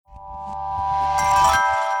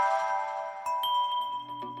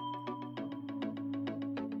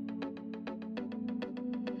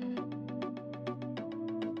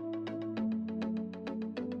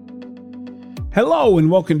Hello and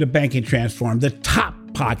welcome to Banking Transformed, the top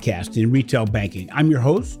podcast in retail banking. I'm your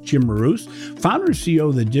host, Jim Marous, founder and CEO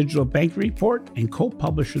of the Digital Banking Report and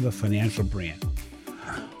co-publisher of the Financial Brand.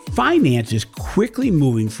 Finance is quickly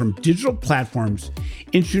moving from digital platforms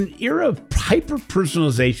into an era of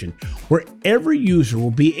hyper-personalization where every user will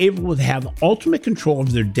be able to have ultimate control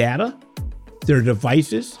of their data, their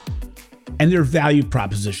devices, and their value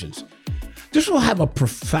propositions. This will have a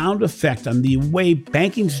profound effect on the way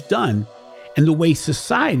banking's done and the way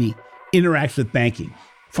society interacts with banking.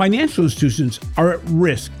 Financial institutions are at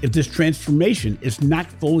risk if this transformation is not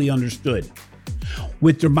fully understood.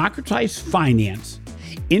 With democratized finance,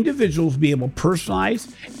 individuals will be able to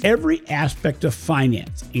personalize every aspect of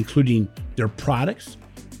finance, including their products,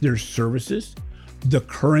 their services, the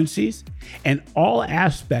currencies, and all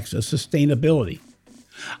aspects of sustainability.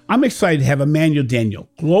 I'm excited to have Emmanuel Daniel,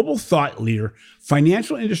 global thought leader,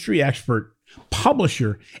 financial industry expert,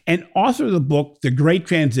 publisher, and author of the book, The Great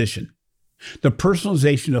Transition. The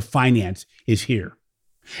personalization of finance is here.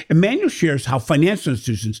 Emmanuel shares how financial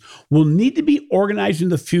institutions will need to be organized in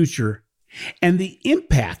the future and the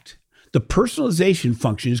impact the personalization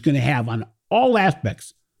function is going to have on all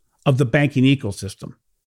aspects of the banking ecosystem.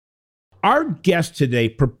 Our guest today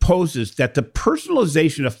proposes that the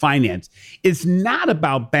personalization of finance is not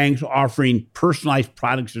about banks offering personalized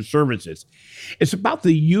products or services. It's about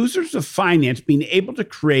the users of finance being able to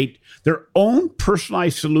create their own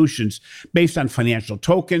personalized solutions based on financial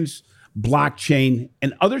tokens, blockchain,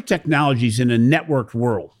 and other technologies in a networked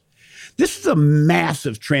world. This is a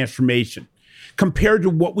massive transformation compared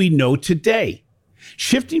to what we know today,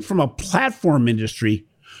 shifting from a platform industry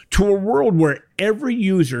to a world where every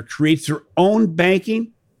user creates their own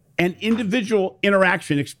banking and individual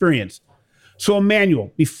interaction experience. So,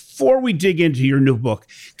 Emmanuel, before we dig into your new book,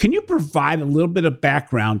 can you provide a little bit of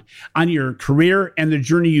background on your career and the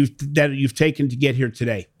journey that you've taken to get here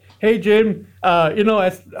today? Hey, Jim.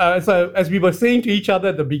 As we were saying to each other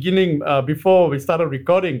at the beginning, before we started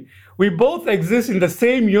recording, we both exist in the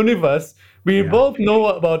same universe. We both know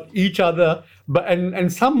about each other, but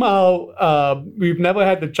and somehow we've never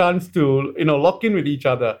had the chance to lock in with each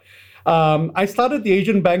other. I started the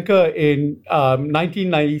Asian Banker in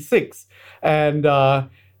 1996, and out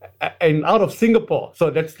of Singapore, so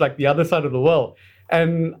that's like the other side of the world.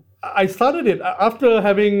 And I started it after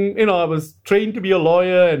having, I was trained to be a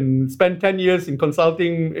lawyer and spent 10 years in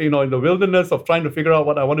consulting, in the wilderness of trying to figure out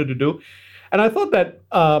what I wanted to do. And I thought that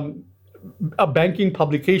a banking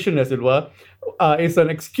publication, as it were, is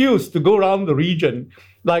an excuse to go around the region.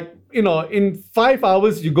 Like, in 5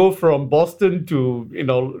 hours, you go from Boston to,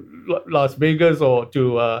 Las Vegas or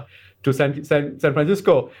to San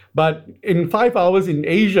Francisco. But in 5 hours in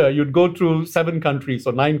Asia, you'd go through 7 countries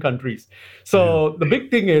or 9 countries. So the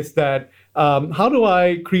big thing is that how do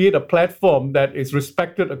I create a platform that is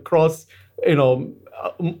respected across,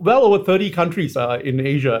 well over 30 countries in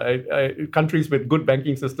Asia, countries with good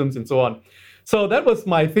banking systems and so on. So that was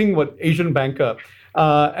my thing with Asian Banker.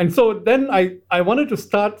 And so then I wanted to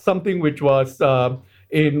start something which was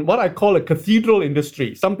in what I call a cathedral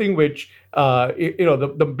industry, something which,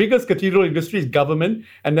 the biggest cathedral industry is government,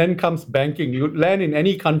 and then comes banking. You land in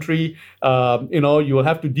any country, you will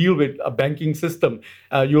have to deal with a banking system.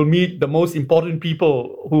 You'll meet the most important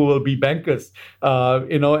people who will be bankers,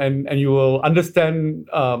 and you will understand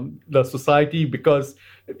the society because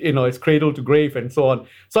it's cradle to grave and so on.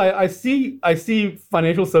 So I see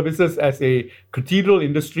financial services as a cathedral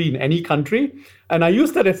industry in any country. And I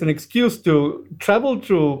use that as an excuse to travel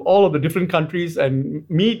through all of the different countries and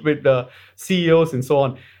meet with the CEOs and so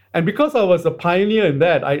on. And because I was a pioneer in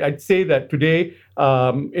that, I'd say that today,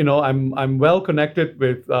 I'm well connected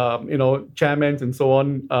with, chairmen and so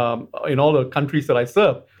on in all the countries that I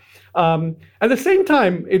serve. At the same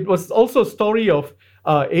time, it was also a story of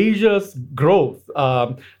Asia's growth.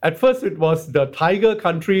 At first, it was the tiger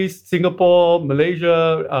countries, Singapore,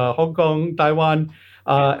 Malaysia, Hong Kong, Taiwan,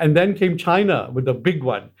 and then came China with the big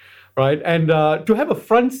one, right? And to have a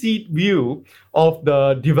front seat view of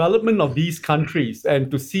the development of these countries and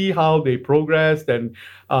to see how they progressed and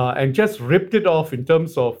just ripped it off in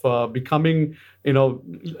terms of becoming,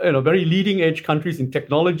 very leading edge countries in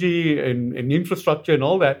technology and infrastructure and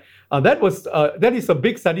all that. That is a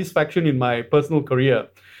big satisfaction in my personal career.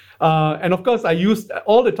 And of course, I used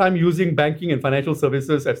all the time using banking and financial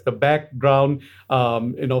services as the background,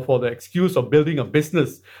 for the excuse of building a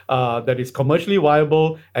business that is commercially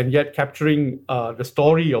viable and yet capturing the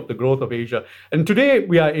story of the growth of Asia. And today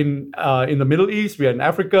we are in the Middle East, we are in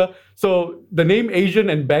Africa. So the name Asian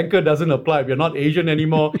and banker doesn't apply. We're not Asian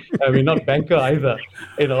anymore, and we're not banker either.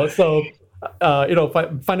 So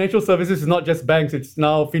financial services is not just banks; it's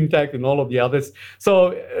now fintech and all of the others. So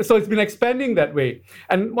it's been expanding that way.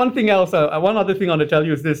 And one other thing I want to tell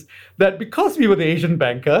you is this: that because we were the Asian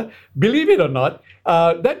banker, believe it or not,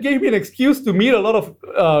 that gave me an excuse to meet a lot of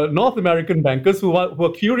North American bankers who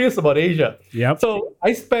are curious about Asia. Yep. So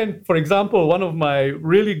I spent, for example, one of my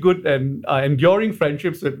really good and enduring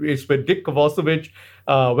friendships is with Dick Kovacevic,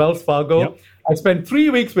 Wells Fargo. Yep. I spent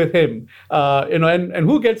 3 weeks with him, and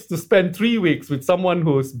who gets to spend 3 weeks with someone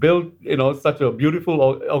who's built, such a beautiful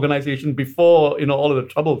organization before, all of the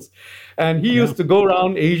troubles. And he used to go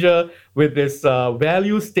around Asia with this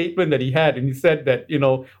value statement that he had. And he said that,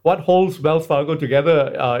 what holds Wells Fargo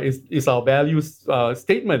together is our values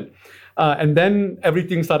statement. And then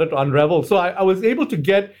everything started to unravel. So I was able to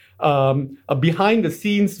get a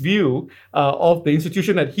behind-the-scenes view of the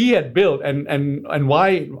institution that he had built and why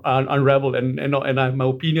it unraveled, and I have my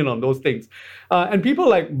opinion on those things. And people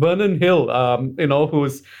like Vernon Hill,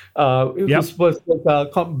 who's was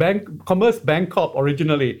Commerce Bancorp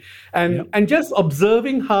originally, and just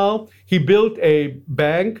observing how he built a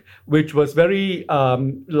bank which was very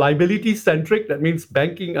liability-centric. That means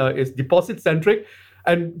banking is deposit-centric.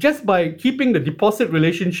 And just by keeping the deposit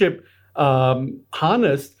relationship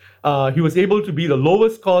harnessed, he was able to be the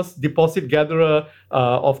lowest cost deposit gatherer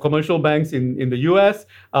of commercial banks in the U.S.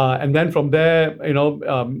 And then from there,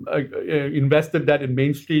 invested that in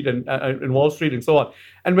Main Street and in Wall Street and so on.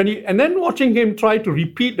 And then watching him try to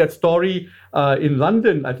repeat that story in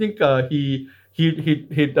London, I think he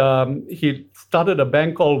started a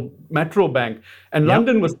bank called Metro Bank, and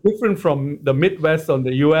London was different from the Midwest on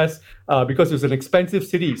the US because it was an expensive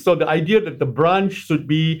city. So the idea that the branch should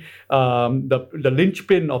be the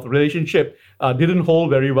linchpin of the relationship didn't hold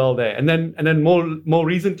very well there. And then more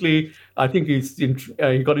recently, I think he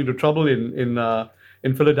got into trouble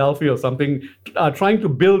in Philadelphia or something, trying to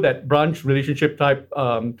build that branch relationship type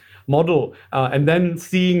model, and then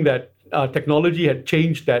seeing that technology had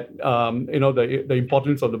changed that, the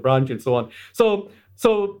importance of the branch and so on.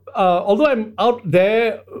 So although I'm out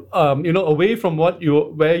there, away from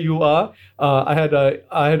where you are, I had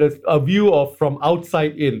a view of from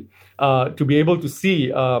outside in to be able to see,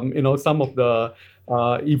 some of the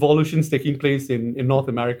evolutions taking place in North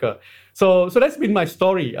America. So that's been my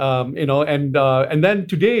story, and then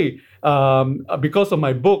today, because of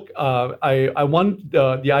my book, I want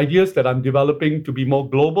the ideas that I'm developing to be more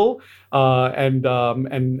global, and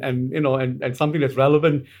something that's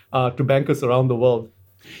relevant to bankers around the world.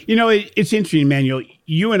 It's interesting, Emmanuel.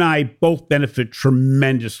 You and I both benefit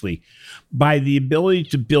tremendously by the ability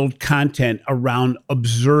to build content around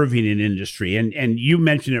observing an industry. And you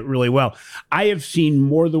mentioned it really well. I have seen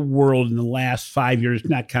more of the world in the last 5 years,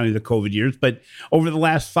 not counting the COVID years, but over the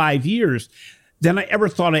last 5 years than I ever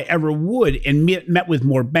thought I ever would, and met with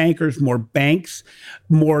more bankers, more banks,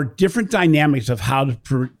 more different dynamics of how to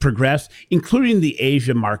progress, including the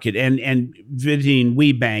Asia market, and visiting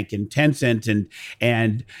WeBank and Tencent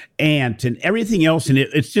and Ant and everything else. And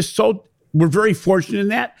it's just so, we're very fortunate in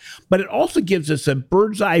that, but it also gives us a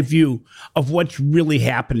bird's eye view of what's really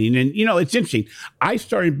happening. And, it's interesting. I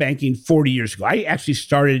started banking 40 years ago. I actually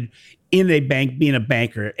started in a bank, being a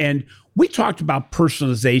banker, and we talked about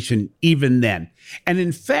personalization even then. And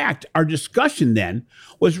in fact, our discussion then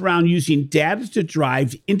was around using data to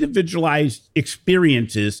drive individualized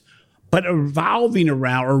experiences, but revolving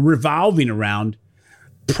around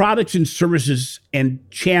products and services and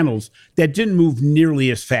channels that didn't move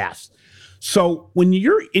nearly as fast. So when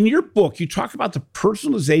you're in your book, you talk about the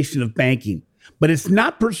personalization of banking, but it's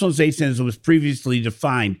not personalization as it was previously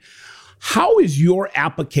defined. How is your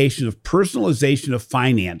application of personalization of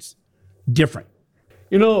finance different?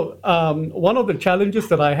 One of the challenges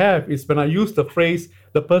that I have is when I use the phrase,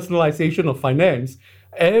 the personalization of finance,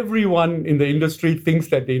 everyone in the industry thinks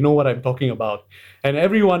that they know what I'm talking about. And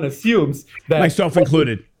everyone assumes that... Myself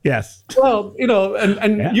included, yes. Well,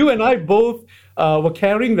 you and I both were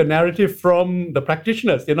carrying the narrative from the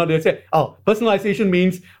practitioners. They say, personalization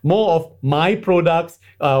means more of my products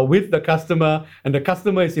with the customer, and the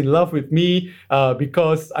customer is in love with me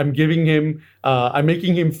because I'm making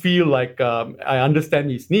him feel like I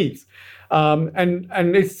understand his needs. And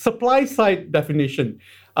it's supply side definition.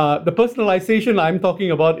 The personalization I'm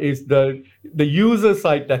talking about is the user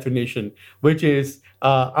side definition, which is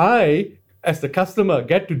I, as the customer,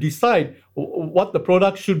 get to decide what the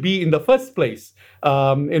product should be in the first place.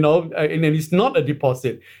 And it's not a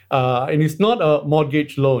deposit, and it's not a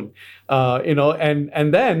mortgage loan,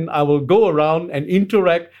 and then I will go around and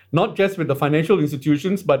interact not just with the financial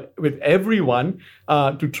institutions, but with everyone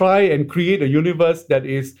to try and create a universe that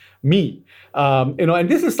is me. And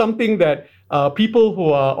this is something that people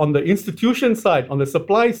who are on the institution side, on the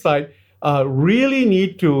supply side, really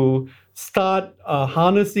need to start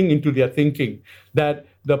harnessing into their thinking that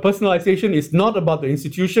the personalization is not about the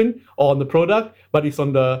institution or on the product, but it's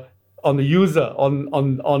on the user,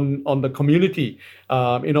 on the community,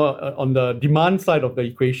 on the demand side of the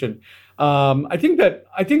equation. I think that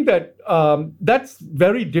that's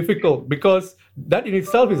very difficult, because that in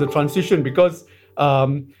itself is a transition, because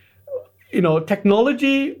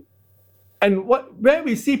technology and where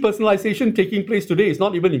we see personalization taking place today is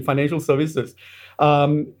not even in financial services.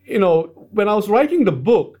 When I was writing the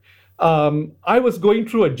book, I was going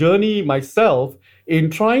through a journey myself in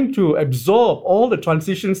trying to absorb all the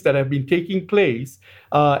transitions that have been taking place,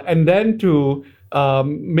 and then to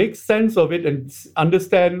make sense of it and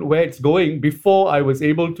understand where it's going before I was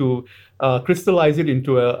able to crystallize it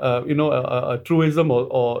into a truism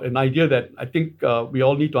or an idea that I think we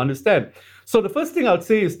all need to understand. So the first thing I'll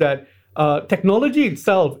say is that technology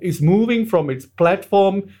itself is moving from its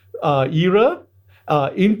platform era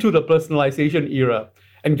into the personalization era.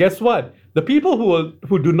 And guess what? The people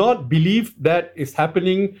who do not believe that is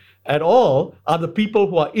happening at all are the people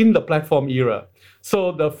who are in the platform era.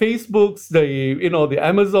 So the Facebooks, the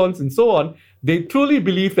Amazons, and so on, they truly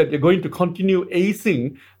believe that they're going to continue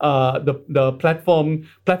acing the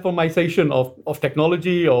platformization of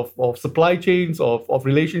technology, of supply chains, of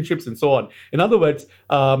relationships, and so on. In other words,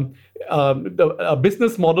 a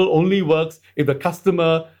business model only works if the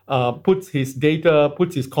customer puts his data,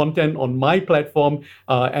 puts his content on my platform,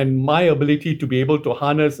 and my ability to be able to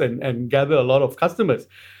harness and gather a lot of customers.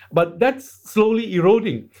 But that's slowly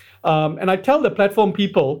eroding. And I tell the platform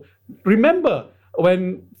people, remember,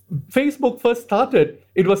 when Facebook first started,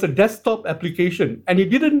 it was a desktop application, and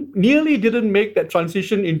it nearly didn't make that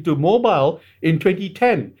transition into mobile in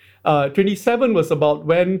 2010. 2007 was about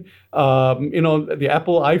when the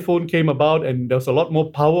Apple iPhone came about, and there was a lot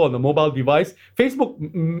more power on the mobile device. Facebook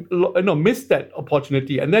missed that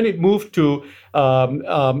opportunity, and then it moved to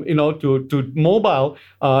mobile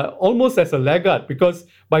almost as a laggard, because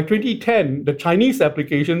by 2010 the Chinese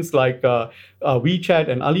applications like WeChat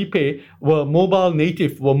and Alipay were more mobile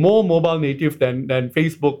native than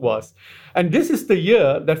Facebook was. And this is the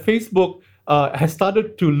year that Facebook has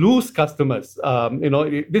started to lose customers.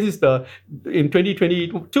 This is in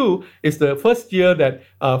 2022 is the first year that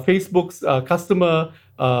Facebook's customer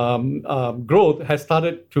growth has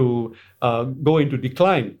started to go into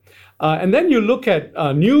decline. And then you look at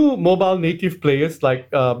new mobile native players like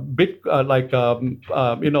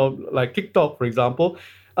TikTok, for example,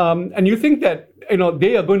 and you think that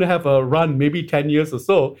they are going to have a run maybe 10 years or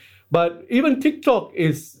so. But even TikTok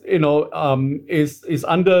is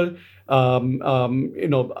under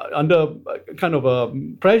under kind of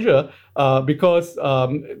pressure because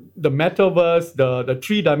the metaverse, the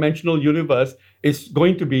three-dimensional universe, is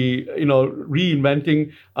going to be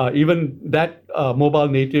reinventing even that mobile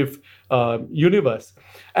native universe.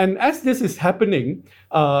 And as this is happening,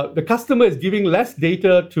 the customer is giving less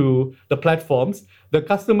data to the platforms. The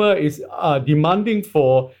customer is demanding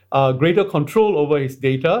for greater control over his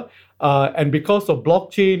data. And because of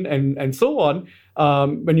blockchain and so on,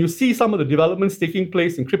 when you see some of the developments taking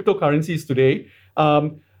place in cryptocurrencies today,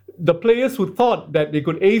 the players who thought that they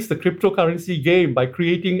could ace the cryptocurrency game by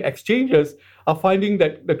creating exchanges are finding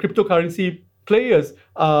that the cryptocurrency players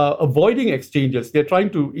are avoiding exchanges. They're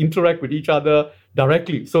trying to interact with each other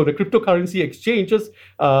directly. So the cryptocurrency exchanges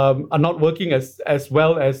are not working as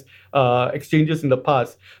well as exchanges in the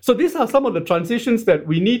past. So these are some of the transitions that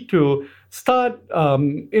we need to start,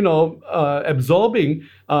 absorbing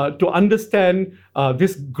to understand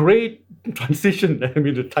this great transition. I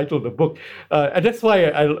mean, the title of the book, and that's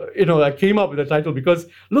why I came up with the title, because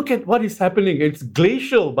look at what is happening. It's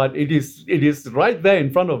glacial, but it is right there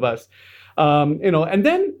in front of us. And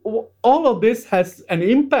then all of this has an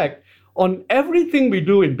impact on everything we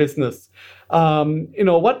do in business.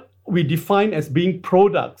 What we define as being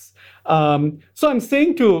products. So I'm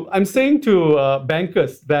saying to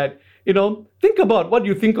bankers that think about what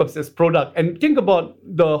you think of as product, and think about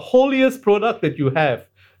the holiest product that you have,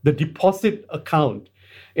 the deposit account.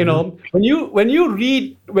 When you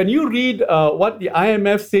read what the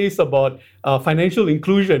IMF says about financial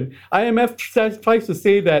inclusion, IMF tries to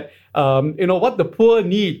say that what the poor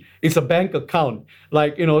need is a bank account.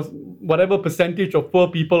 Like whatever percentage of poor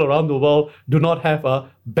people around the world do not have a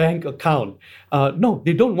bank account. No,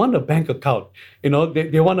 they don't want a bank account. They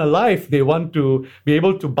want a life. They want to be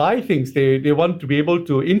able to buy things. They want to be able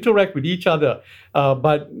to interact with each other.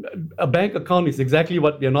 But a bank account is exactly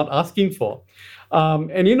what they're not asking for. And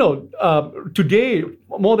today,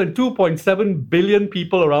 more than 2.7 billion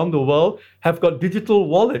people around the world have got digital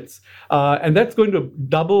wallets, and that's going to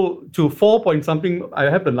double to 4 point something. I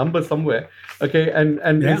have the number somewhere. Okay, and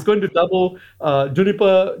it's going to double.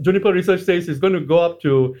 Juniper Research says it's going to go up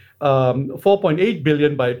to 4.8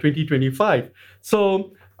 billion by 2025.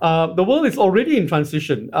 So the world is already in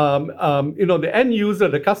transition. The end user,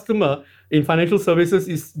 the customer in financial services,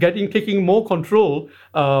 is taking more control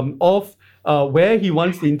of where he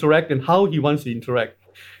wants to interact and how he wants to interact.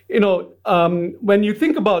 When you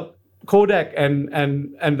think about Kodak and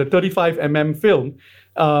the 35mm film,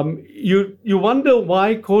 you wonder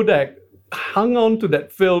why Kodak hung on to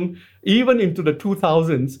that film even into the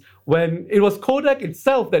 2000s, when it was Kodak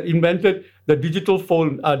itself that invented the digital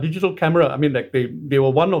camera. I mean, like they were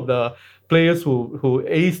one of the players who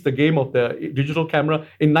aced the game of the digital camera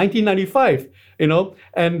in 1995.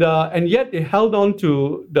 And yet they held on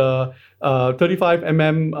to the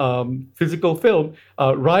 35mm physical film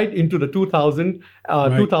right into the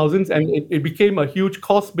 2000s, and it became a huge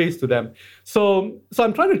cost base to them. So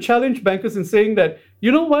I'm trying to challenge bankers in saying that,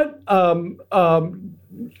 you know what,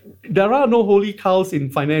 there are no holy cows in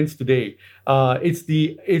finance today. It's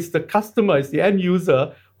the customer, it's the end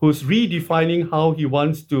user who's redefining how he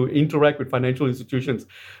wants to interact with financial institutions.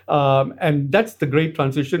 And that's the great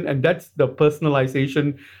transition, and that's the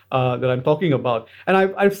personalization that I'm talking about. And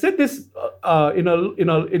I've said this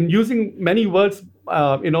in using many words,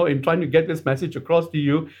 in trying to get this message across to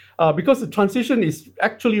you, because the transition is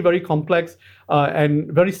actually very complex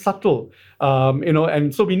and very subtle,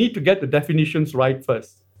 and so we need to get the definitions right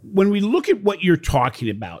first. When we look at what you're talking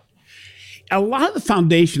about, a lot of the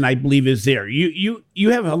foundation, I believe, is there. You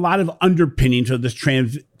have a lot of underpinnings of this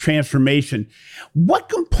transformation. What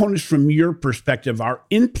components, from your perspective, are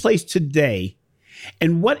in place today,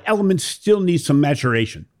 and what elements still need some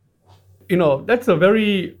maturation? That's a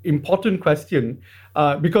very important question,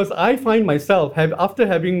 because I find myself, after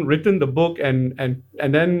having written the book and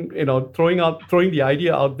then throwing the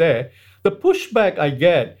idea out there, the pushback I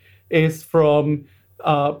get is from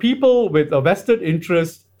people with a vested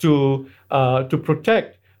interest to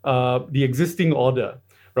protect the existing order,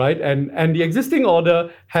 right? And the existing order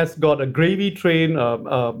has got a gravy train,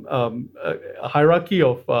 a hierarchy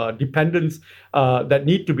of dependence that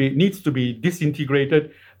needs to be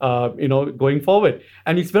disintegrated, going forward.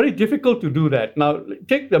 And it's very difficult to do that. Now,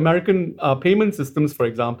 take the American payment systems, for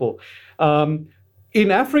example. In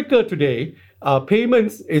Africa today,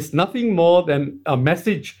 payments is nothing more than a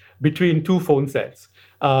message between two phone sets.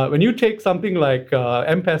 When you take something like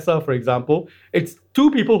M-Pesa, for example, it's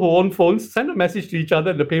two people who own phones send a message to each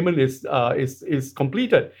other, and the payment is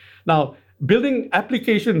completed. Now, building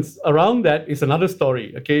applications around that is another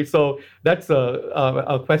story. Okay, so that's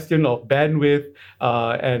a question of bandwidth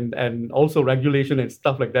and also regulation and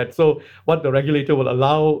stuff like that. So what the regulator will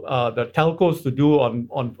allow the telcos to do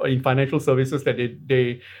in financial services that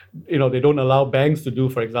they don't allow banks to do,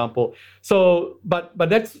 for example. So, but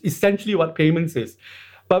that's essentially what payments is.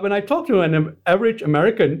 But when I talk to an average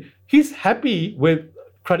American, he's happy with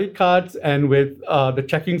credit cards and with the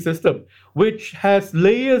checking system, which has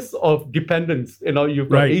layers of dependence. You've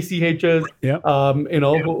got ACHs,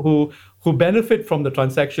 who benefit from the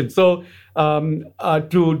transaction. So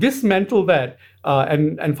to dismantle that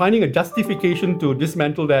and finding a justification to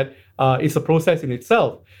dismantle that is a process in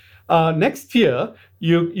itself. Next year,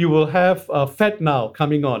 you will have FedNow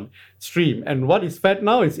coming on stream. And what is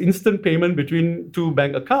FedNow? It's instant payment between two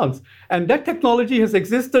bank accounts. And that technology has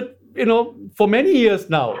existed for many years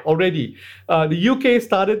now already. The UK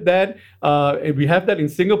started that. We have that in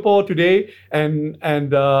Singapore today, and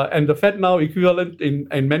the FedNow equivalent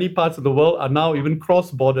in many parts of the world are now even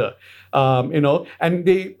cross-border. And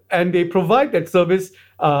they provide that service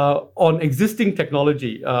on existing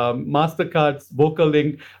technology, Mastercard's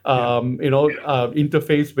VocaLink,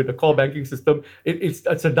 interface with the core banking system. It's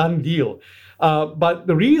a done deal. But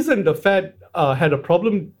the reason the Fed had a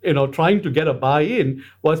problem, trying to get a buy-in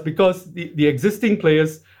was because the existing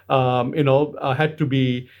players, had to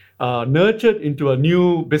be nurtured into a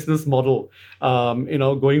new business model,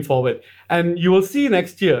 going forward. And you will see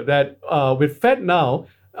next year that with FedNow,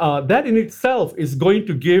 that in itself is going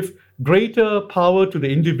to give greater power to the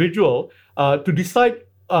individual to decide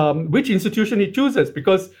which institution he chooses,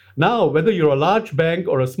 because now whether you're a large bank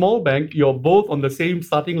or a small bank, you're both on the same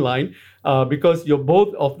starting line, because you're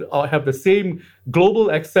both have the same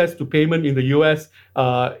global access to payment in the US,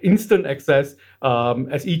 instant access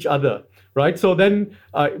as each other. Right. So then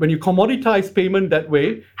when you commoditize payment that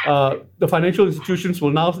way, the financial institutions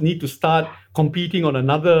will now need to start competing on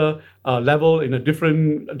another level in a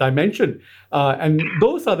different dimension. And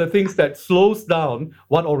those are the things that slows down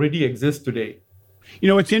what already exists today. You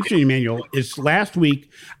know, what's interesting, Emmanuel, is last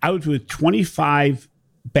week I was with 25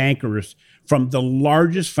 bankers from the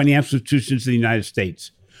largest financial institutions in the United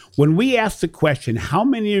States. When we asked the question, how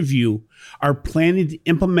many of you are planning to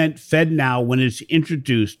implement FedNow when it's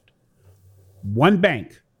introduced, one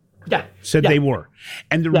bank said they were.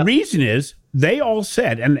 And the reason is they all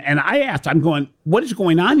said, and I asked, I'm going, what is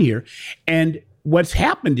going on here? And what's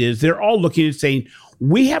happened is they're all looking and saying,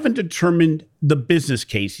 we haven't determined the business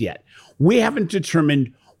case yet. We haven't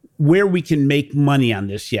determined where we can make money on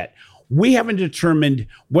this yet. We haven't determined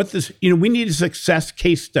what this, we need a success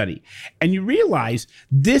case study. And you realize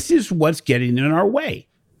this is what's getting in our way.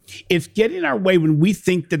 It's getting in our way when we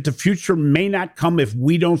think that the future may not come if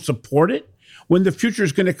we don't support it, when the future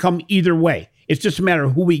is going to come either way. It's just a matter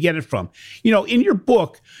of who we get it from. In your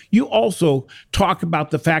book, you also talk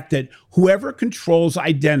about the fact that whoever controls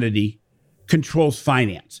identity controls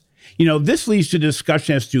finance. This leads to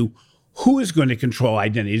discussion as to who is going to control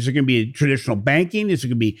identity. Is it going to be traditional banking? Is it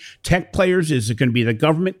going to be tech players? Is it going to be the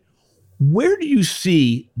government? Where do you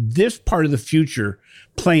see this part of the future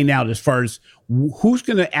playing out as far as who's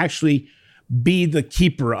going to actually be the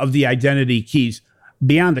keeper of the identity keys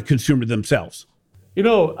beyond the consumer themselves?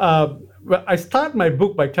 I start my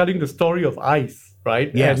book by telling the story of ice,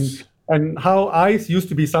 right? Yes. And how ice used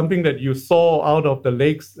to be something that you saw out of the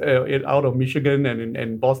lakes, out of Michigan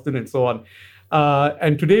and Boston and so on.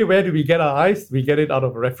 And today, where do we get our ice? We get it out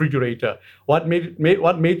of a refrigerator. What made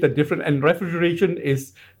the difference? And refrigeration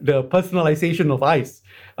is the personalization of ice.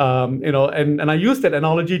 And I use that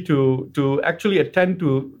analogy to actually attend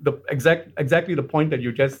to the exactly the point that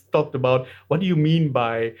you just talked about. What do you mean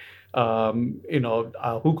by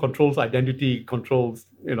who controls identity controls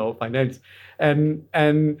finance? And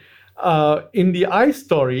in the ice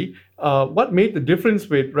story, what made the difference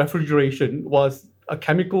with refrigeration was a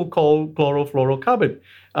chemical called chlorofluorocarbon,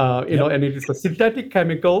 and it is a synthetic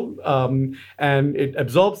chemical, and it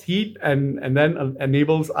absorbs heat and then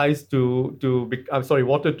enables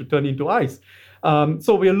water to turn into ice.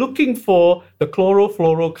 So we are looking for the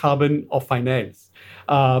chlorofluorocarbon of finance.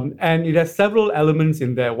 And it has several elements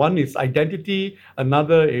in there. One is identity,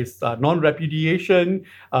 another is non-repudiation,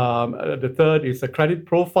 the third is a credit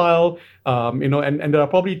profile, and there are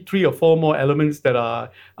probably 3 or 4 more elements that are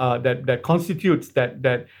that constitutes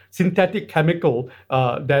that synthetic chemical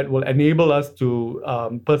that will enable us to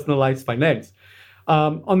personalize finance.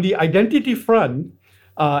 On the identity front,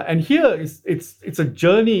 and here it's a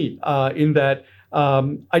journey in that.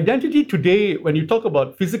 Identity today, when you talk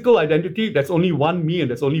about physical identity, there's only one me and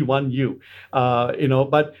there's only one you,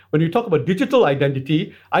 but when you talk about digital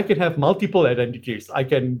identity, I can have multiple identities. I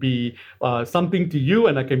can be something to you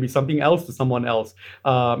and I can be something else to someone else.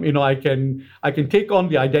 I can take on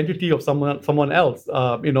the identity of someone else,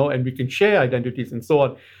 and we can share identities and so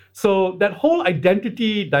on. So that whole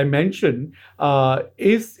identity dimension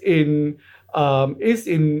is in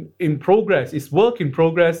progress, is work in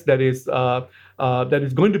progress that is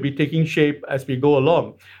going to be taking shape as we go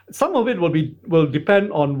along. Some of it will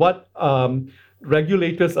depend on what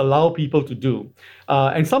regulators allow people to do.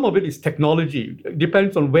 And some of it is technology. It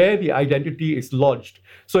depends on where the identity is lodged.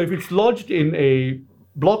 So if it's lodged in a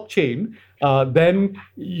blockchain, then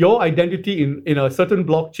your identity in a certain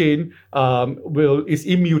blockchain is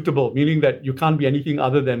immutable, meaning that you can't be anything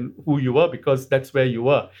other than who you were because that's where you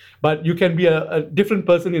were. But you can be a different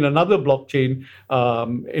person in another blockchain,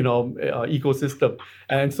 ecosystem,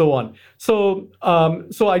 and so on. So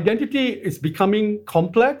identity is becoming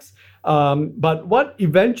complex. But what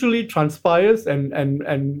eventually transpires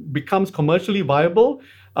and becomes commercially viable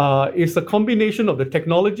is a combination of the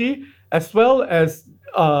technology as well as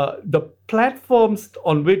the platforms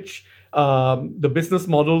on which the business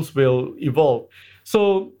models will evolve.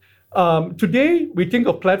 So today we think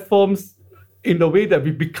of platforms in the way that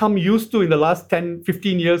we've become used to in the last 10,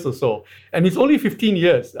 15 years or so. And it's only 15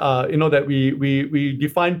 years, that we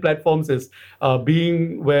define platforms as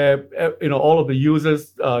being where, all of the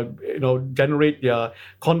users, generate their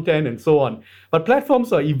content and so on. But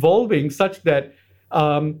platforms are evolving such that,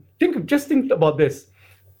 think about this.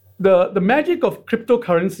 The magic of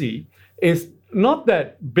cryptocurrency is not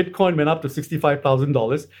that Bitcoin went up to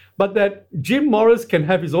 $65,000, but that Jim Morris can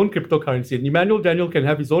have his own cryptocurrency, and Emmanuel Daniel can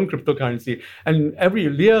have his own cryptocurrency, and every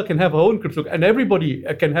Leah can have her own crypto, and everybody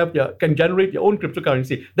can generate their own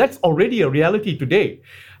cryptocurrency. That's already a reality today,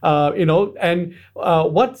 and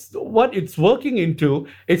what it's working into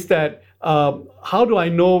is that how do I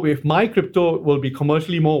know if my crypto will be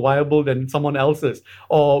commercially more viable than someone else's?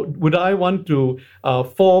 Or would I want to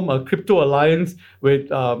form a crypto alliance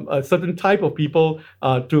with a certain type of people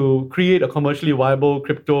to create a commercially viable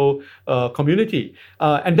crypto community?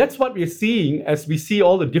 And that's what we're seeing as we see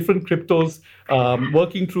all the different cryptos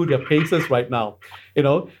working through their paces right now.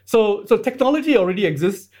 So technology already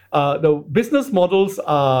exists. The business models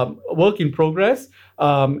are work in progress.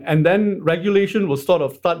 And then regulation will sort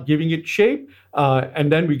of start giving it shape,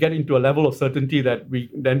 and then we get into a level of certainty that we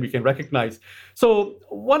can recognize. So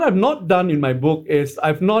what I've not done in my book is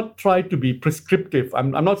I've not tried to be prescriptive.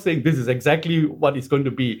 I'm not saying this is exactly what it's going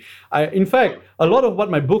to be. In fact, a lot of what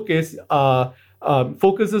my book is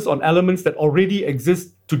focuses on elements that already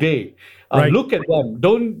exist today. Right. Look at them.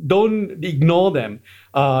 Don't ignore them.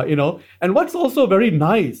 And what's also very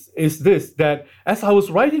nice is this, that as I was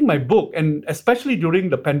writing my book, and especially during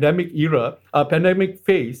the pandemic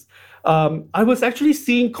phase, I was actually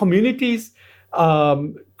seeing communities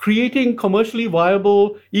creating commercially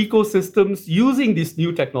viable ecosystems using these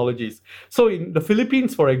new technologies. So in the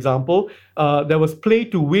Philippines, for example, there was Play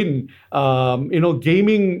to Win,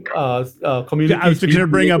 gaming communities. I was going to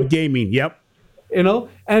bring up gaming. Yep.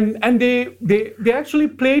 And they actually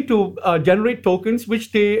play to generate tokens,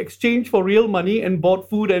 which they exchanged for real money and bought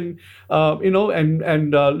food and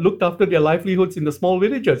looked after their livelihoods in the small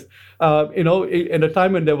villages. In a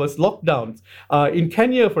time when there was lockdowns. In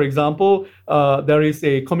Kenya, for example, there is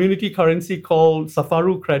a community currency called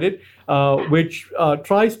Safaru Credit, which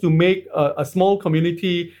tries to make a small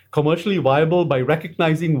community commercially viable by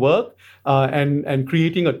recognizing work and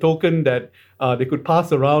creating a token that they could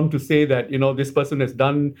pass around to say that, this person has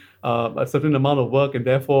done a certain amount of work and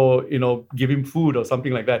therefore, give him food or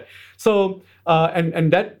something like that. So,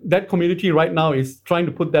 and that community right now is trying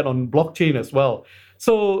to put that on blockchain as well.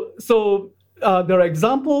 So there are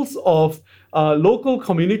examples of local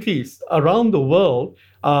communities around the world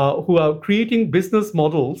who are creating business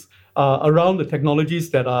models around the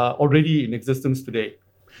technologies that are already in existence today.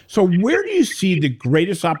 So where do you see the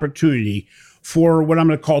greatest opportunity for what I'm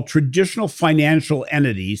going to call traditional financial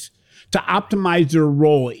entities to optimize their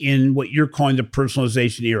role in what you're calling the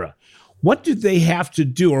personalization era? What do they have to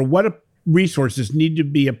do, or what resources need to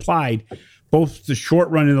be applied, both the short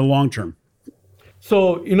run and the long term?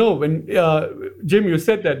 So, when Jim, you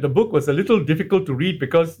said that the book was a little difficult to read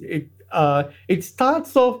because it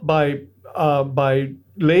starts off by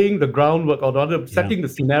laying the groundwork, or rather setting the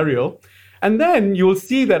scenario. And then you'll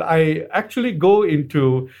see that I actually go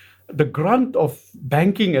into the grunt of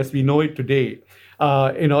banking as we know it today.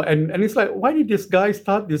 And it's like, why did this guy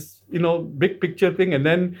start this, big picture thing and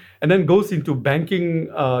then goes into banking,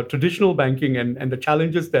 traditional banking and the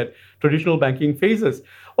challenges that traditional banking faces?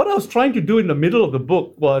 What I was trying to do in the middle of the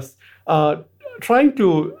book was trying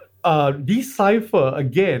to decipher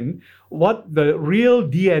again what the real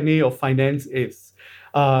DNA of finance is.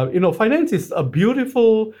 Finance is a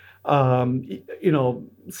beautiful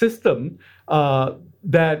system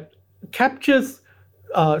that captures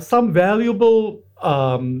some valuable,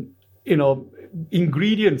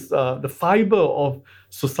 ingredients, the fiber of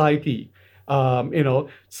society.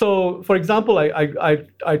 So, for example,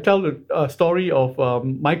 I tell a story of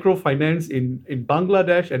microfinance in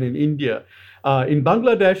Bangladesh and in India. In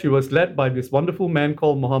Bangladesh, it was led by this wonderful man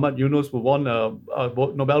called Muhammad Yunus, who won a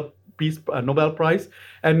Nobel Prize,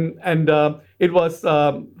 and it was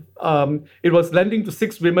lending to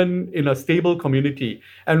 6 women in a stable community.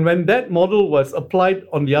 And when that model was applied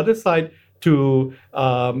on the other side to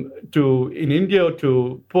in India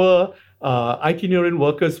to poor itinerant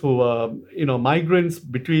workers who were migrants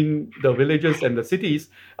between the villages and the cities,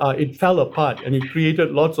 it fell apart and it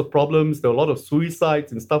created lots of problems. There were a lot of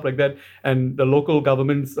suicides and stuff like that. And the local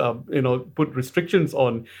governments put restrictions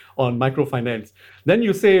on microfinance. Then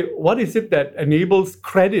you say, what is it that enables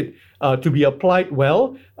credit to be applied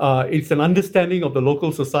well? It's an understanding of the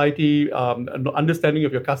local society, an understanding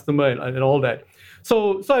of your customer and all that.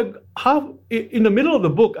 So I have, in the middle of the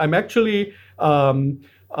book, I'm actually trying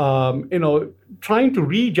to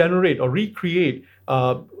regenerate or recreate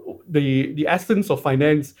the essence of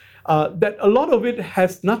finance. That a lot of it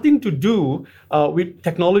has nothing to do with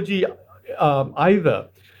technology either.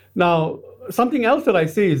 Now, something else that I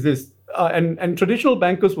say is this, and traditional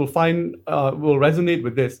bankers will resonate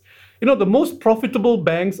with this. The most profitable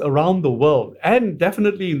banks around the world, and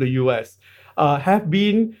definitely in the US, have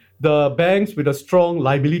been the banks with a strong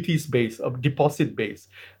liabilities base, a deposit base,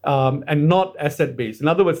 and not asset base. In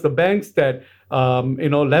other words, the banks that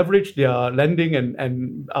leverage their lending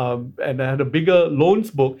and had a bigger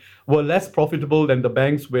loans book were less profitable than the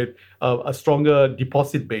banks with a stronger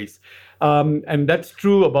deposit base. And that's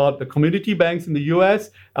true about the community banks in the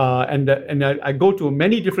US. And I go to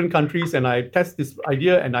many different countries and I test this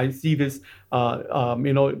idea, and I see this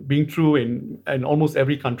being true in almost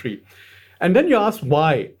every country. And then you ask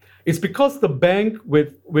why. It's because the bank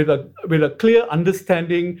with a clear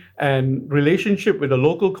understanding and relationship with the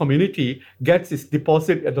local community gets its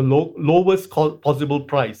deposit at the lowest possible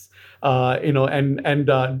price.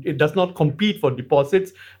 It does not compete for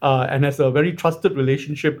deposits and has a very trusted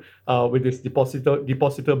relationship with its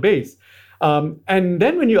depositor base. And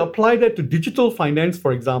then when you apply that to digital finance,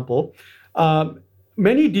 for example,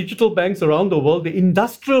 many digital banks around the world, they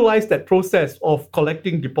industrialize that process of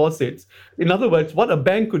collecting deposits. In other words, what a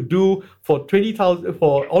bank could do for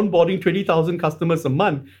onboarding 20,000 customers a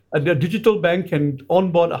month, the digital bank can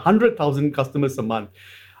onboard 100,000 customers a month.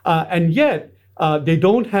 And yet, they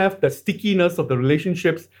don't have the stickiness of the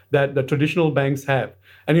relationships that the traditional banks have.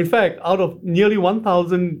 And in fact, out of nearly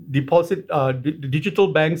 1,000 digital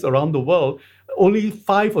banks around the world, only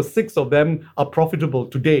 5 or 6 of them are profitable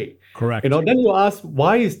today. Correct. Then you ask,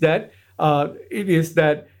 why is that? It is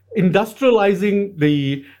that industrializing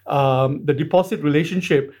the deposit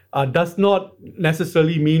relationship does not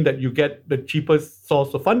necessarily mean that you get the cheapest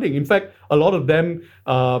source of funding. In fact, a lot of them,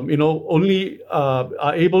 only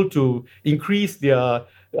are able to increase their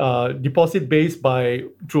deposit base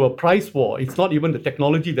through a price war. It's not even the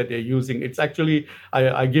technology that they're using. It's actually,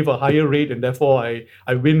 I give a higher rate and therefore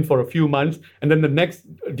I win for a few months. And then the next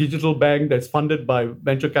digital bank that's funded by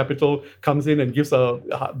venture capital comes in and gives a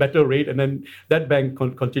better rate, and then that bank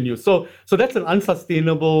continues. So that's an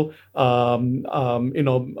unsustainable,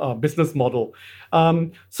 business model.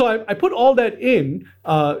 So I put all that in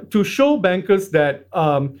to show bankers that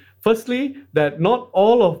firstly, that not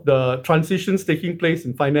all of the transitions taking place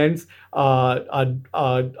in finance are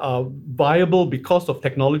viable because of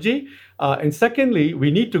technology. And secondly,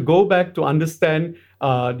 we need to go back to understand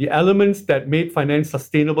the elements that made finance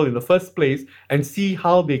sustainable in the first place and see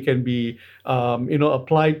how they can be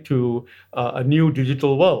applied to a new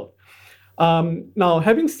digital world. Now,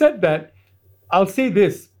 having said that, I'll say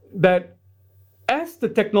this, that as the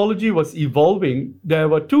technology was evolving, there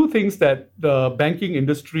were two things that the banking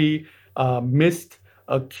industry missed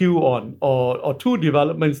a cue on, or two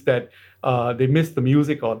developments that they missed the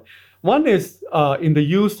music on. One is in the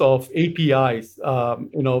use of APIs,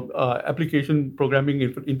 application programming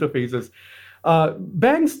interfaces.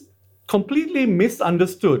 Banks completely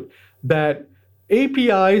misunderstood that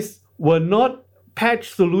APIs were not patch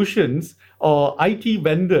solutions or IT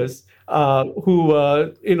vendors who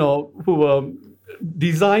were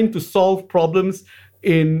designed to solve problems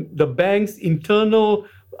in the bank's internal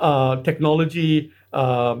technology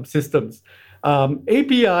systems.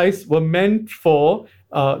 APIs were meant for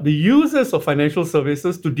the users of financial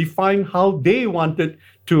services to define how they wanted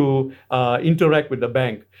to interact with the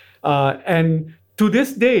bank. And to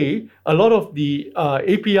this day, a lot of the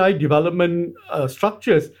API development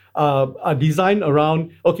structures are designed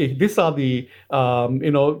around, okay, these are the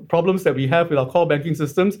problems that we have with our core banking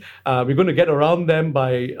systems. We're going to get around them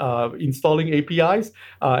by installing APIs.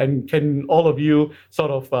 And can all of you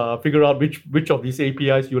sort of figure out which of these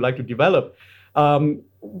APIs you like to develop?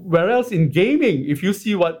 Whereas in gaming, if you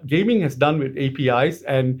see what gaming has done with APIs,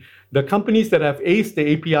 and the companies that have aced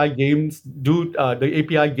the API games the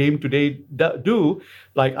API game today do,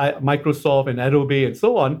 like Microsoft and Adobe and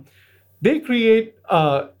so on, they create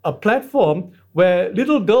a platform where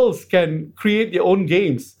little girls can create their own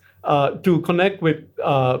games to connect with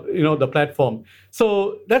the platform.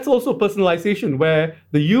 So that's also personalization, where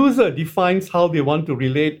the user defines how they want to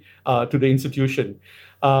relate to the institution.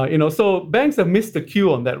 So banks have missed the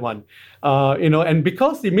cue on that one. And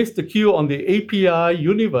because they missed the cue on the API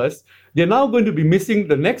universe, they're now going to be missing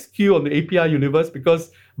the next cue on the API universe,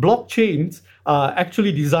 because blockchains are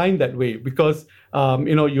actually designed that way. Because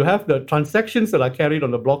you have the transactions that are carried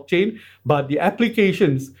on the blockchain, but the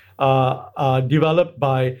applications are developed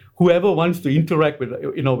by whoever wants to interact with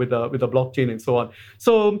the blockchain and so on.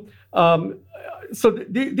 So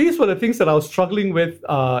these were the things that I was struggling with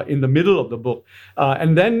in the middle of the book.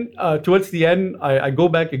 And then towards the end, I go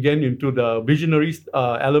back again into the visionary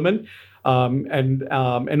element. And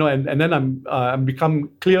then I'm become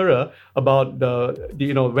clearer about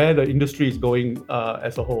the where the industry is going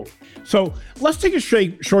as a whole. So let's take a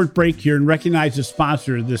short break here and recognize the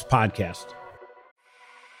sponsor of this podcast.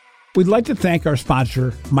 We'd like to thank our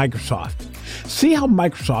sponsor, Microsoft. See how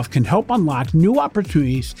Microsoft can help unlock new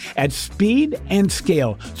opportunities at speed and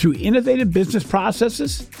scale through innovative business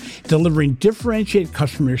processes, delivering differentiated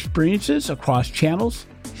customer experiences across channels,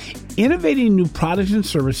 innovating new products and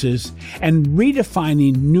services, and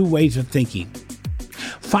redefining new ways of thinking.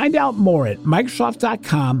 Find out more at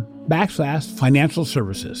Microsoft.com/financial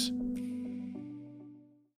services.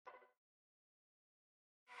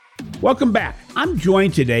 Welcome back. I'm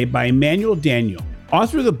joined today by Emmanuel Daniel,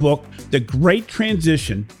 author of the book, The Great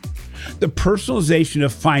Transition, The Personalization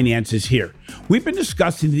of Finance is Here. We've been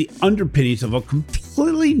discussing the underpinnings of a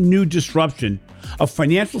completely new disruption of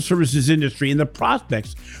financial services industry and the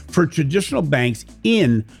prospects for traditional banks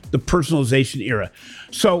in the personalization era.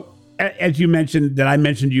 So, as you mentioned, that I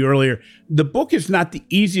mentioned to you earlier, the book is not the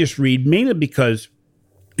easiest read, mainly because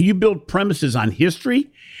you build premises on history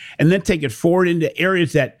and then take it forward into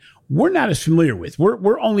areas that we're not as familiar with.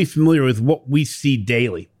 We're only familiar with what we see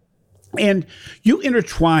daily. And you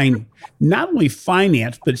intertwine not only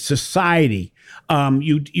finance, but society.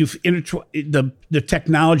 You've intertwined the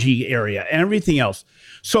technology area and everything else.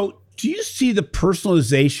 So do you see the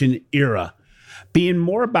personalization era being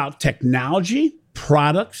more about technology,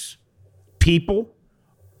 products, people,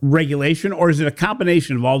 regulation, or is it a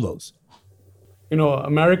combination of all those?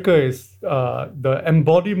 America is the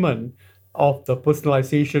embodiment of the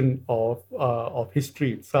personalization of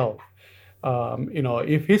history itself.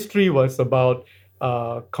 If history was about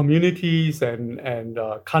communities and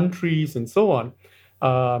countries and so on,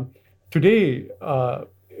 today, the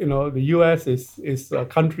U.S. is a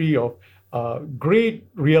country of great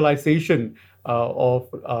realization of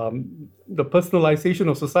the personalization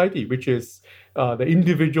of society, which is the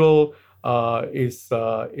individual is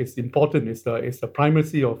important. Is the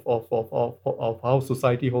primacy of how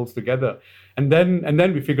society holds together, and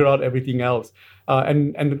then we figure out everything else.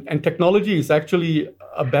 And technology is actually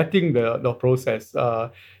abetting the process.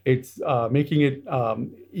 It's making it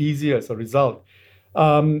easier as a result.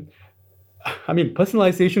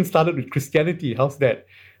 Personalization started with Christianity. How's that?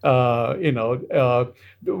 When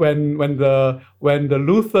the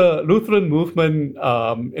Lutheran movement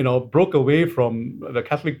broke away from the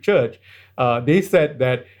Catholic Church, they said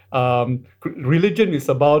that religion is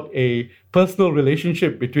about a personal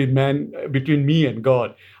relationship between me and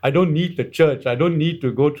God. I don't need the church. I don't need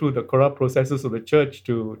to go through the corrupt processes of the church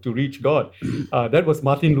to reach God. That was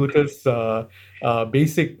Martin Luther's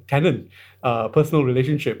basic tenet. Personal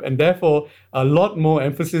relationship, and therefore a lot more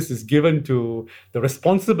emphasis is given to the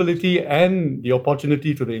responsibility and the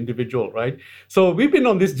opportunity to the individual, right? So we've been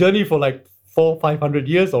on this journey for like 400-500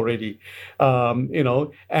 years already,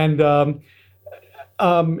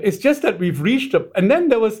 it's just that we've reached and then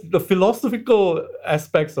there was the philosophical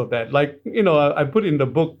aspects of that, like I put in the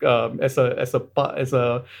book as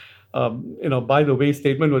a by the way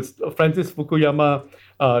statement was Francis Fukuyama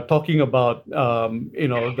talking about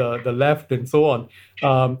the left and so on.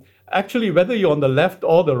 Actually, whether you're on the left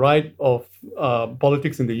or the right of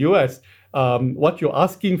politics in the U.S., what you're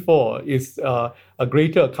asking for is a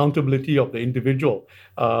greater accountability of the individual.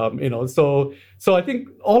 So I think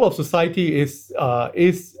all of society is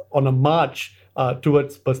on a march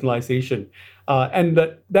towards personalization, and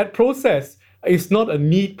that process is not a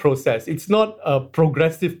neat process. It's not a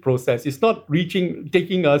progressive process. It's not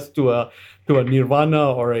taking us to a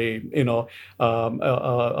nirvana or a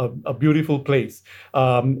beautiful place.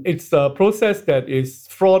 It's a process that is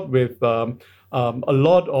fraught with a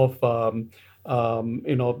lot of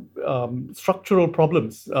structural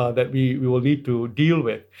problems that we will need to deal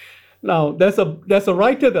with. Now, there's a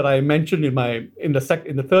writer that I mentioned in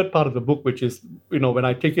the third part of the book, which is when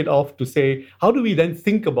I take it off to say, how do we then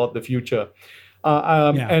think about the future?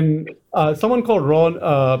 And someone called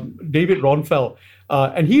David Ronfeld,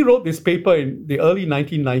 and he wrote this paper in the early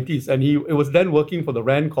 1990s, and he was then working for the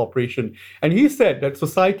Rand Corporation, and he said that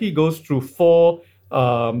society goes through 4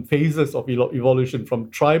 phases of evolution, from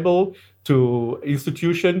tribal to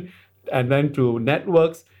institution, and then to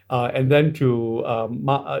networks. And then to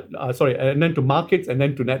markets, and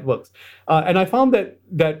then to networks, and I found that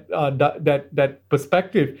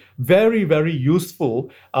perspective very, very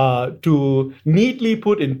useful to neatly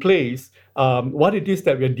put in place what it is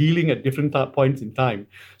that we're dealing at different points in time.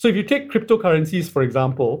 So if you take cryptocurrencies, for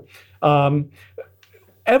example,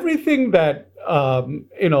 everything that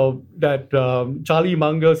Charlie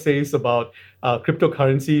Munger says about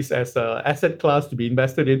cryptocurrencies as an asset class to be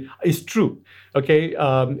invested in is true. Okay,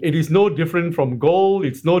 it is no different from gold.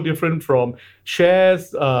 It's no different from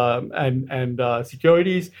shares and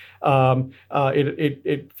securities.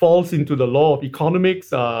 It falls into the law of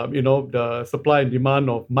economics. The supply and demand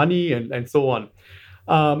of money and so on.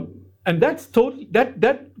 And that's totally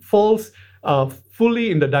that falls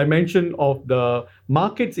fully in the dimension of the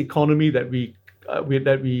markets economy that we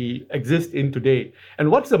exist in today.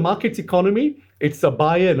 And what's the markets economy? It's a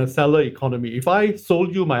buyer and a seller economy. If I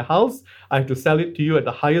sold you my house, I have to sell it to you at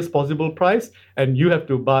the highest possible price, and you have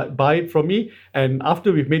to buy it from me. And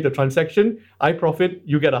after we've made the transaction, I profit,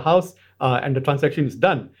 you get a house, and the transaction is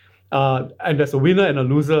done. And there's a winner and a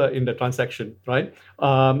loser in the transaction, right?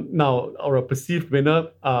 Or a perceived winner,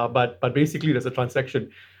 but basically there's a transaction.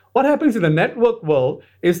 What happens in the network world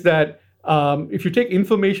is that if you take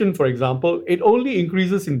information, for example, it only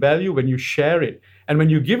increases in value when you share it. And when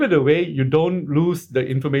you give it away, you don't lose the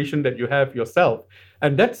information that you have yourself.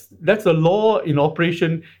 And that's a law in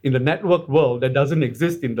operation in the network world that doesn't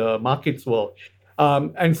exist in the markets world.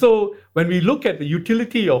 And so when we look at the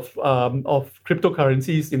utility of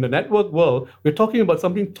cryptocurrencies in the network world, we're talking about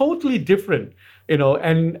something totally different,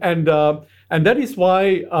 and that is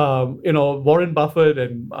why Warren Buffett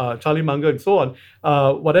and Charlie Munger and so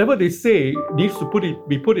on, whatever they say needs to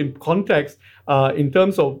be put in context in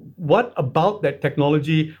terms of what about that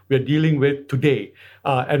technology we're dealing with today,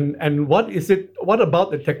 and what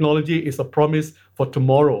about the technology is a promise for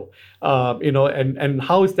tomorrow, and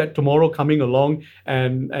how is that tomorrow coming along,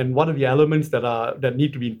 and what are the elements that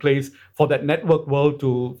need to be in place for that network world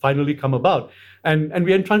to finally come about. And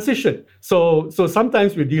we're in transition. So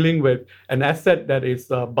sometimes we're dealing with an asset that is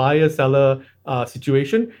a buyer-seller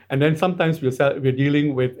situation, and then sometimes we're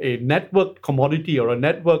dealing with a network commodity or a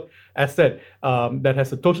network asset that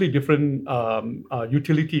has a totally different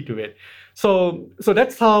utility to it. So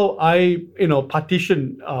that's how I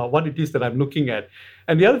partition what it is that I'm looking at.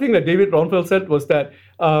 And the other thing that David Ronfeld said was that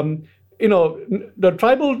the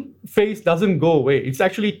tribal phase doesn't go away. It's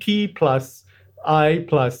actually T plus I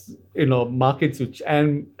plus markets, which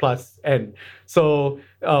N plus N. So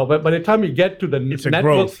by the time you get to the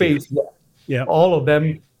network phase, all of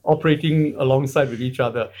them operating alongside with each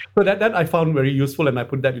other. So that I found very useful, and I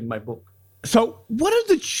put that in my book. So what are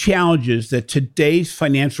the challenges that today's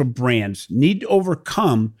financial brands need to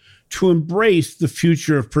overcome to embrace the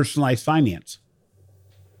future of personalized finance?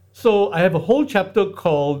 So I have a whole chapter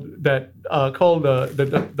called the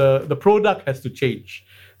product has to change.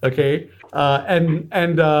 Okay, and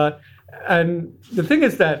the thing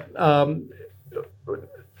is that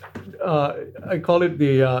I call it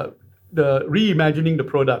the reimagining the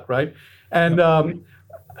product, right? And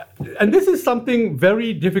this is something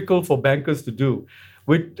very difficult for bankers to do.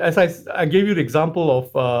 As I gave you the example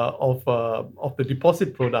of the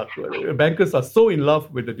deposit product, bankers are so in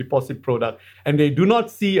love with the deposit product, and they do not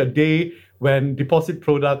see a day when deposit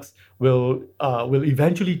products will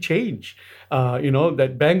eventually change.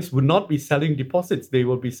 That banks would not be selling deposits; they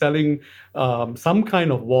will be selling some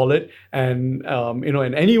kind of wallet, and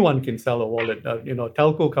anyone can sell a wallet.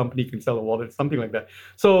 Telco company can sell a wallet, something like that.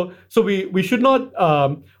 So we should not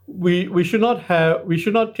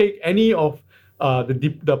take any of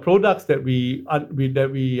the products that we are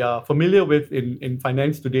familiar with in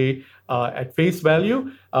finance today at face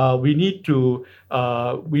value. We need to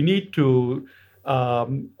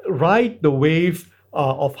ride the wave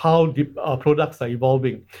of how products are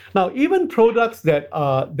evolving. Now, even products that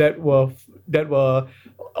were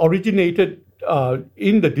originated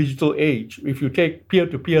in the digital age, if you take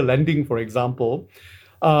peer-to-peer lending, for example,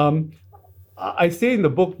 I say in the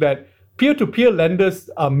book that peer-to-peer lenders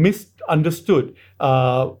misunderstood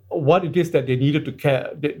what it is that they needed to care,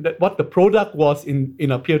 what the product was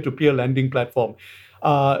in a peer-to-peer lending platform.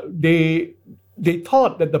 They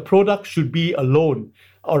thought that the product should be a loan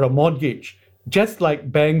or a mortgage, just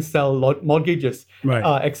like banks sell mortgages,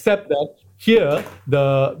 right. Except that here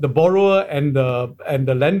the borrower and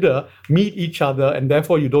the lender meet each other, and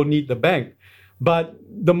therefore you don't need the bank. But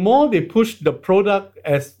the more they pushed the product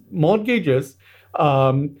as mortgages,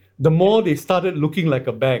 the more they started looking like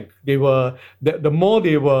a bank. The more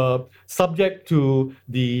they were subject to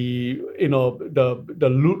the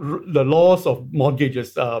laws of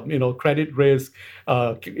mortgages, credit risk,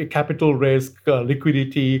 capital risk,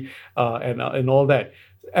 liquidity, and all that.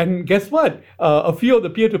 And guess what? A few of the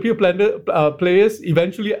peer-to-peer players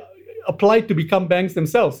eventually applied to become banks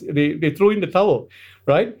themselves. They threw in the towel,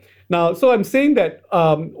 right? Now, so I'm saying that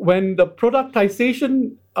when the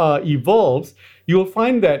productization evolves, you'll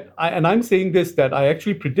find that, I'm saying this, that I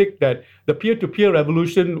actually predict that the peer-to-peer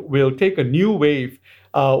revolution will take a new wave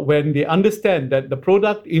when they understand that the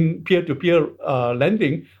product in peer-to-peer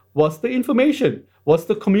lending was the information, was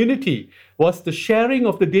the community, was the sharing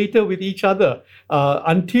of the data with each other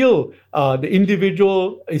until the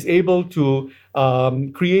individual is able to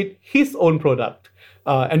create his own product.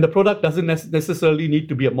 And the product doesn't necessarily need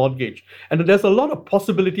to be a mortgage. And there's a lot of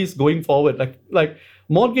possibilities going forward. Like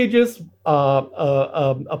mortgages are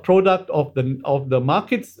a product of the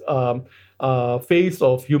market's phase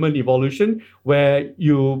of human evolution, where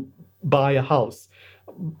you buy a house.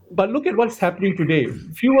 But look at what's happening today.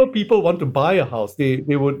 Fewer people want to buy a house. They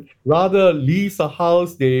would rather lease a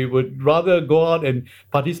house. They would rather go out and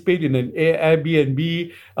participate in an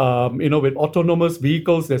Airbnb, with autonomous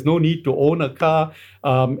vehicles. There's no need to own a car.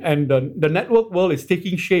 And the network world is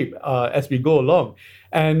taking shape as we go along.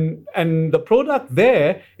 And the product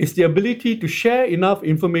there is the ability to share enough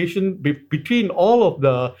information between all of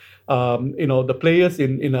the players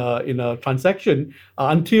in a transaction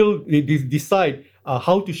until they decide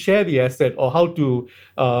how to share the asset, or how to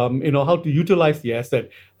utilize the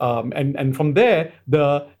asset, and from there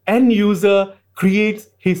the end user creates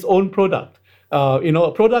his own product.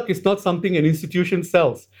 A product is not something an institution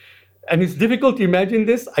sells, and it's difficult to imagine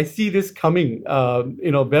this. I see this coming,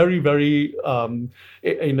 very, very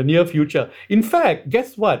in the near future. In fact,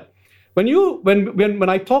 guess what? When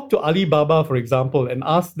I talk to Alibaba, for example, and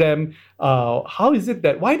ask them how is it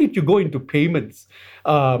why did you go into payments,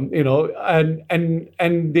 and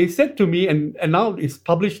they said to me, and now it's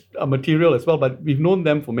published material as well, but we've known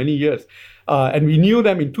them for many years, and we knew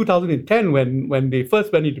them in 2010 when they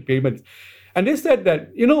first went into payments. And they said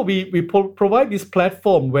that, we provide this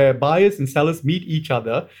platform where buyers and sellers meet each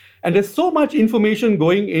other, and there's so much information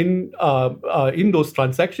going in those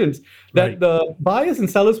transactions that Right. the buyers and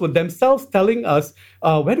sellers were themselves telling us,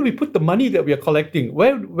 where do we put the money that we are collecting?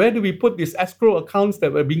 Where do we put these escrow accounts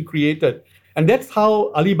that were being created? And that's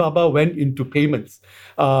how Alibaba went into payments,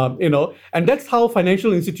 and that's how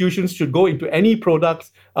financial institutions should go into any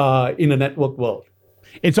products in a network world.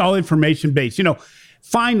 It's all information based.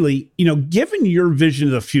 Finally, given your vision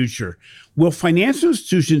of the future, will financial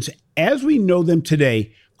institutions as we know them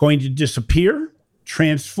today going to disappear,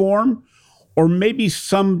 transform, or maybe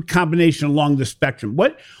some combination along the spectrum?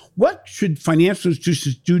 What should financial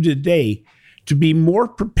institutions do today to be more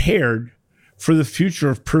prepared for the future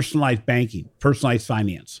of personalized banking, personalized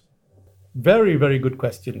finance? Very, very good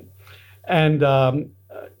question. And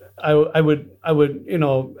I would,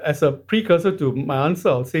 as a precursor to my answer,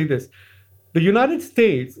 I'll say this. The United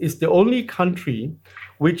States is the only country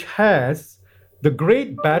which has the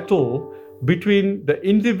great battle between the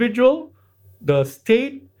individual, the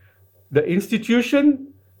state, the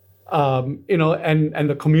institution, and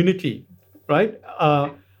the community, right?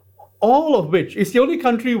 All of which is the only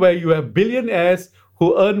country where you have billionaires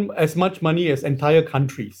who earn as much money as entire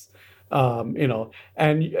countries. And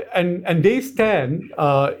they stand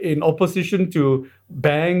in opposition to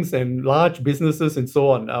banks and large businesses and so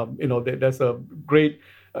on. There's a great,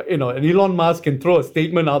 and Elon Musk can throw a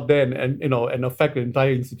statement out there and affect the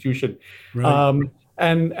entire institution. Right.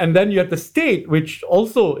 And then you have the state, which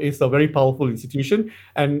also is a very powerful institution,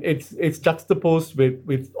 and it's juxtaposed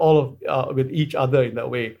with all of with each other in that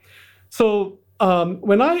way. So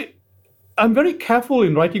I'm very careful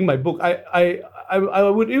in writing my book. I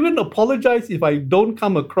would even apologize if I don't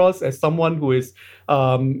come across as someone who is,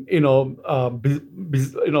 bizarre.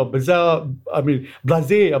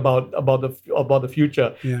 Blasé about the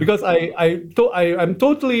future, Yeah. because I'm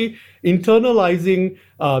totally internalizing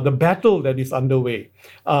the battle that is underway,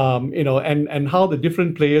 and how the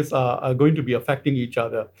different players are going to be affecting each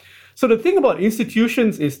other. So the thing about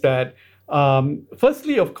institutions is that,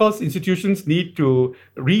 firstly, of course, institutions need to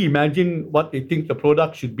reimagine what they think the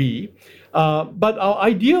product should be. But our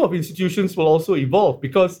idea of institutions will also evolve,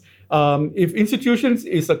 because if institutions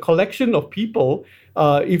is a collection of people,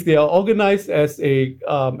 if they are organized as a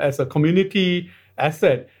community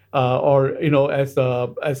asset, or as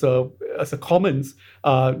a commons,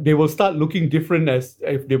 they will start looking different as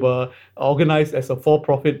if they were organized as a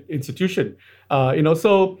for-profit institution.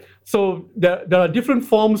 So there are different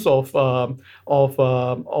forms of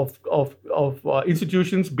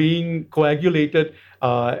institutions being coagulated,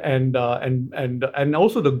 and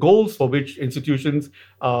also the goals for which institutions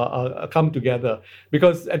come together.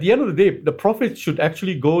 Because at the end of the day, the profits should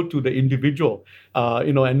actually go to the individual,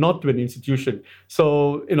 and not to an institution.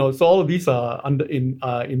 So so all of these are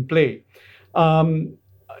in play.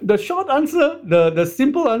 The short answer, the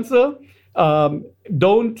simple answer,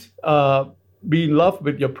 don't be in love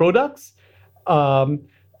with your products,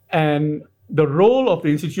 and the role of the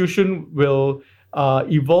institution will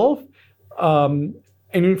evolve. And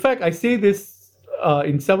in fact, I say this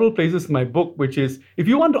in several places in my book, which is, if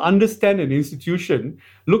you want to understand an institution,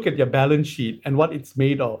 look at their balance sheet and what it's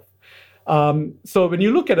made of. So when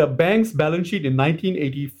you look at a bank's balance sheet in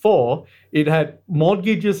 1984, it had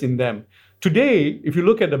mortgages in them. Today, if you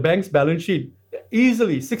look at the bank's balance sheet,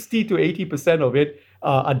 easily 60 to 80% of it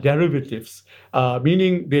are derivatives,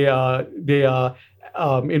 meaning they are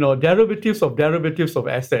derivatives of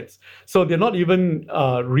assets. So they're not even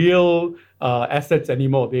real assets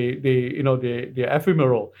anymore. They're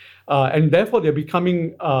ephemeral, and therefore they're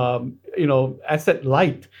becoming asset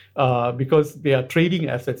light because they are trading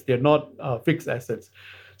assets. They're not fixed assets.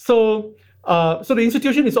 So the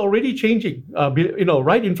institution is already changing,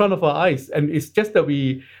 right in front of our eyes, and it's just that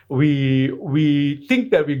we think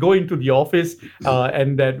that we go into the office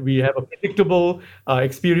and that we have a predictable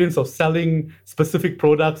experience of selling specific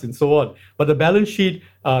products and so on. But the balance sheet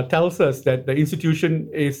tells us that the institution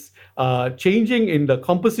is changing in the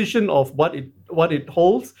composition of what it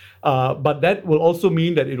holds, but that will also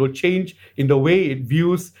mean that it will change in the way it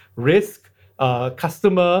views risk,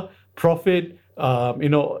 customer, profit.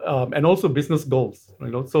 And also business goals,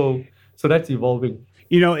 so that's evolving.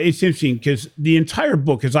 It's interesting because the entire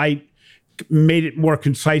book, as I made it more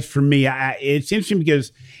concise for me, it's interesting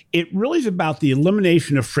because it really is about the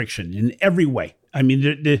elimination of friction in every way. I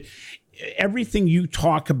mean, everything you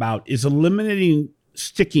talk about is eliminating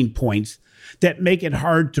sticking points that make it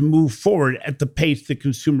hard to move forward at the pace the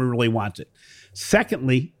consumer really wants it.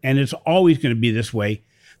 Secondly, and it's always going to be this way,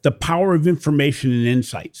 the power of information and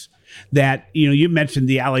insights. That, you mentioned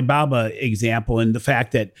the Alibaba example and the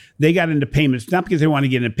fact that they got into payments, not because they want to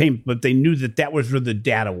get into payments, but they knew that was where the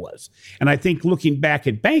data was. And I think looking back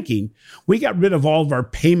at banking, we got rid of all of our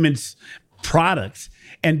payments products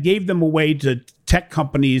and gave them away to tech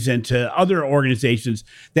companies and to other organizations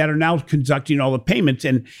that are now conducting all the payments.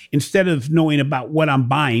 And instead of knowing about what I'm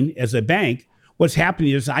buying as a bank, what's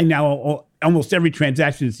happening is I now almost every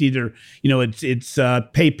transaction is either, it's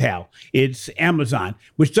PayPal, it's Amazon,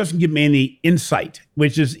 which doesn't give me any insight,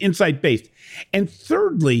 which is insight based. And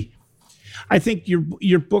thirdly, I think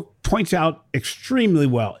your book points out extremely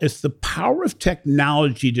well, it's the power of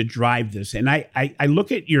technology to drive this. And I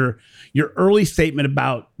look at your early statement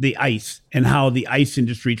about the ice and how the ice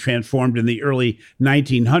industry transformed in the early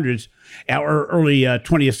 1900s or early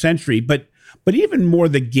 20th century, but even more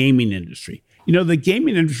the gaming industry. The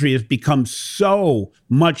gaming industry has become so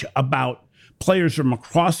much about players from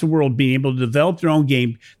across the world being able to develop their own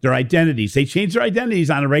game, their identities. They change their identities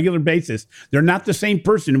on a regular basis. They're not the same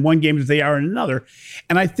person in one game as they are in another.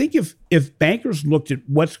 And I think if bankers looked at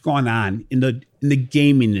what's gone on in the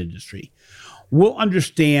gaming industry, we'll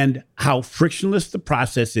understand how frictionless the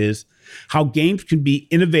process is, how games can be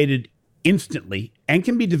innovated instantly and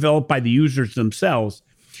can be developed by the users themselves,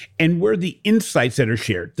 and where the insights that are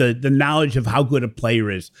shared, the knowledge of how good a player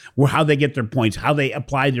is, how they get their points, how they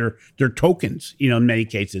apply their tokens, in many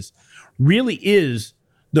cases, really is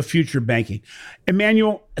the future of banking.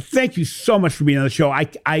 Emmanuel, thank you so much for being on the show.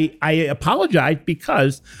 I apologize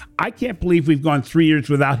because I can't believe we've gone 3 years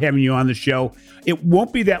without having you on the show. It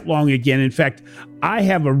won't be that long again. In fact, I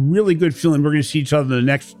have a really good feeling we're going to see each other in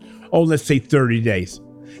the next, let's say 30 days.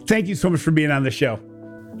 Thank you so much for being on the show.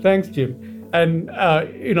 Thanks, Jim. And,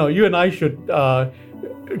 you and I should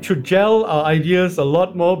gel our ideas a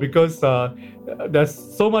lot more because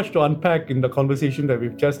there's so much to unpack in the conversation that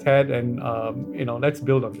we've just had. And, let's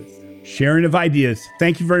build on this. Sharing of ideas.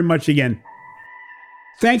 Thank you very much again.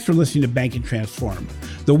 Thanks for listening to Banking Transform,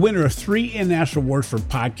 the winner of 3 international awards for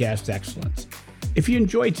podcast excellence. If you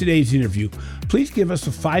enjoyed today's interview, please give us a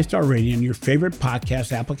 5-star rating on your favorite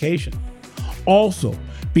podcast application. Also,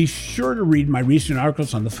 be sure to read my recent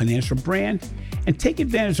articles on the financial brand and take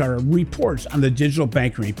advantage of our reports on the Digital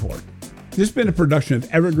Banking Report. This has been a production of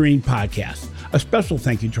Evergreen Podcast. A special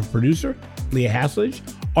thank you to producer Leah Hasledge,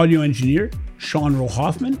 audio engineer Sean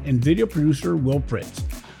Rowe-Hoffman, and video producer Will Pritz.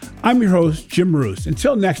 I'm your host, Jim Marous.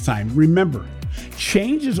 Until next time, remember,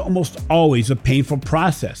 change is almost always a painful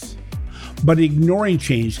process, but ignoring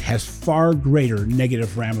change has far greater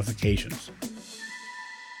negative ramifications.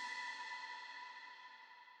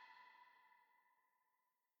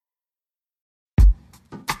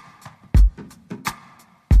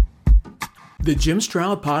 The Jim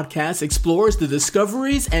Stroud Podcast explores the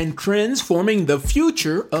discoveries and trends forming the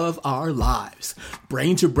future of our lives.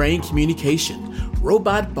 Brain-to-brain communication,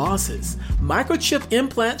 robot bosses, microchip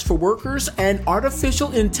implants for workers, and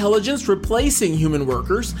artificial intelligence replacing human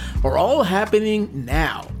workers are all happening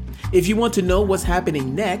now. If you want to know what's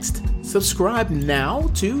happening next, subscribe now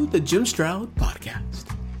to the Jim Stroud Podcast.